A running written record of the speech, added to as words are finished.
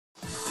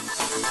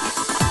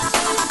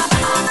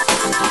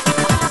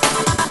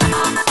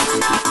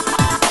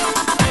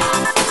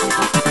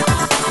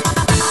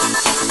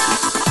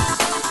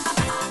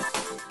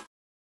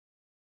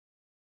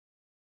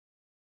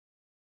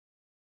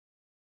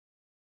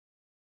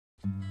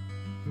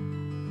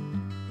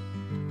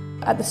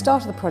At the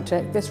start of the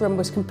project, this room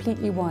was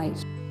completely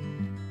white.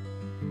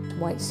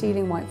 White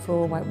ceiling, white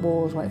floor, white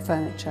walls, white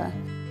furniture.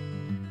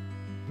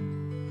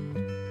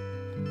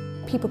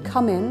 People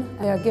come in,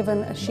 they are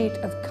given a sheet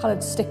of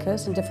coloured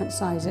stickers in different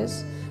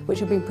sizes, which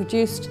have been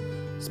produced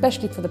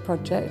especially for the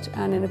project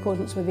and in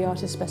accordance with the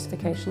artist's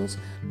specifications.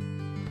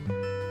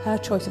 Her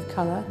choice of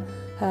colour,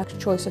 her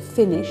choice of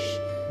finish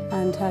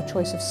and her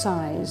choice of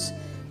size.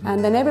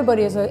 And then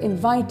everybody is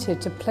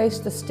invited to place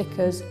the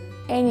stickers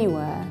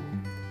anywhere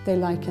they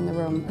like in the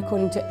room,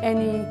 according to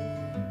any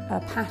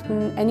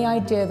pattern, any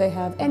idea they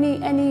have,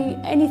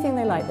 anything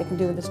they like they can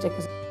do with the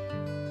stickers.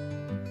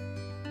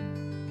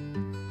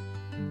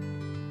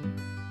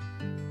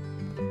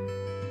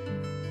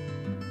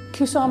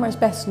 Kusama is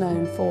best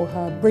known for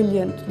her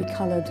brilliantly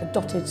coloured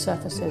dotted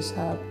surfaces,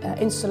 her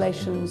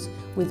installations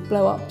with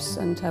blow-ups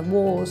and her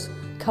walls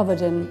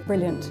covered in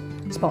brilliant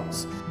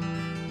spots.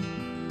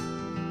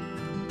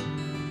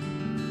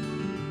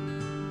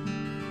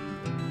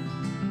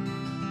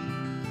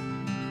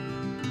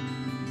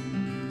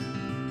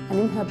 And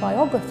in her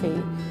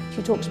biography,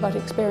 she talks about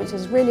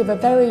experiences really of a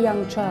very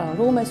young child,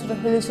 almost sort of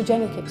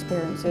hallucinogenic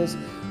experiences,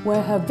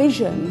 where her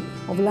vision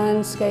of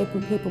landscape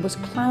and people was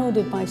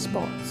clouded by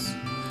spots.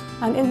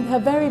 And in her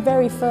very,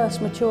 very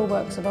first mature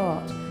works of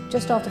art,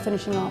 just after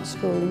finishing art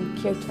school in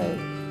Kyoto,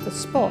 the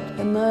spot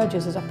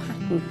emerges as a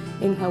pattern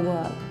in her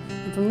work.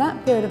 And from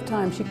that period of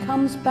time, she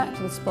comes back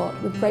to the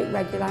spot with great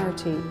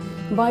regularity.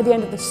 And by the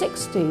end of the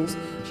 60s,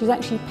 she's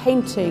actually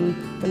painting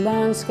the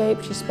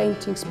landscape, she's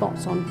painting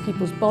spots on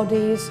people's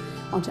bodies,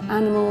 onto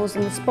animals,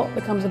 and the spot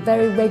becomes a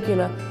very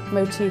regular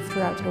motif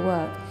throughout her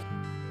work.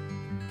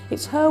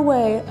 It's her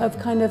way of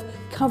kind of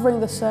covering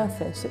the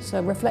surface. It's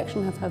a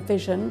reflection of her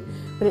vision,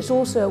 but it's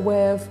also a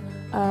way of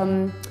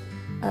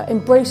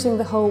embracing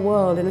the whole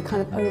world in a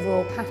kind of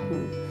overall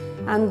pattern.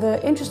 And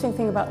the interesting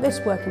thing about this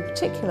work in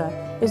particular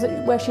is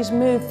that where she's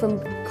moved from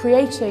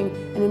creating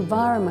an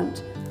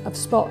environment of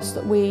spots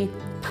that we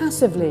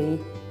passively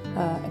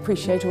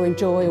appreciate or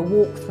enjoy or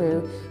walk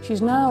through,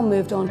 she's now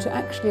moved on to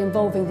actually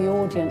involving the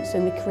audience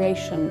in the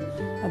creation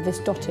of this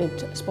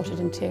dotted, spotted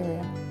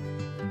interior.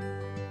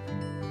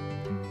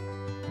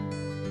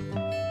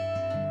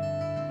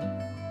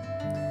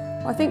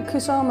 I think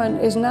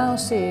Kusama is now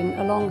seen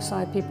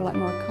alongside people like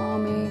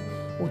Murakami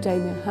or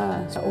Damien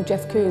Hirst or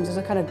Jeff Koons as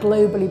a kind of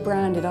globally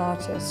branded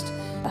artist.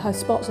 Her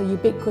spots are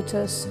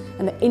ubiquitous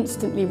and they're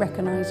instantly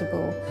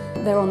recognisable.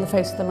 They're on the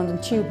face of the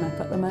London Tube map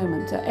at the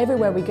moment.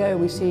 Everywhere we go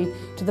we see,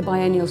 to the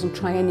biennials and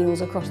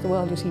triennials across the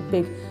world, you see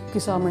big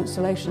Kusama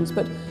installations.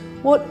 But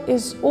what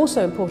is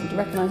also important to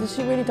recognise is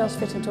she really does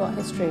fit into art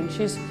history. And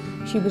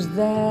she was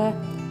there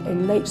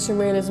in late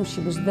surrealism,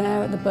 she was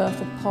there at the birth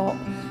of pop,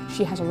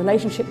 she has a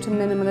relationship to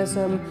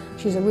minimalism,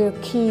 she's a real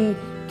key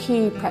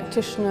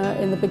practitioner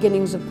in the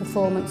beginnings of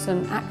performance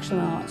and action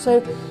art.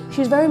 So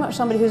she's very much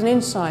somebody who's an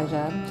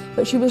insider,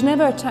 but she was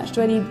never attached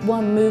to any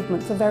one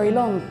movement for very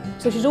long.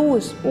 So she's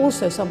always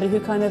also somebody who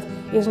kind of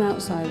is an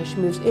outsider. She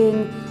moves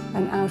in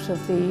and out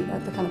of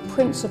the kind of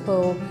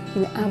principal,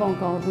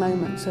 avant-garde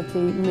moments of the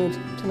mid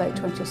to late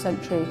 20th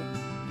century.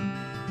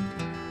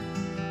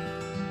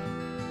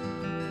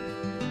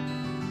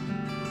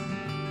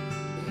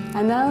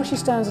 And now she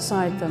stands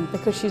aside them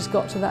because she's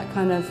got to that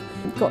kind of,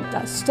 got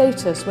that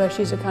status where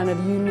she's a kind of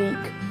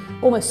unique,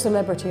 almost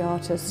celebrity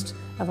artist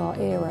of our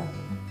era.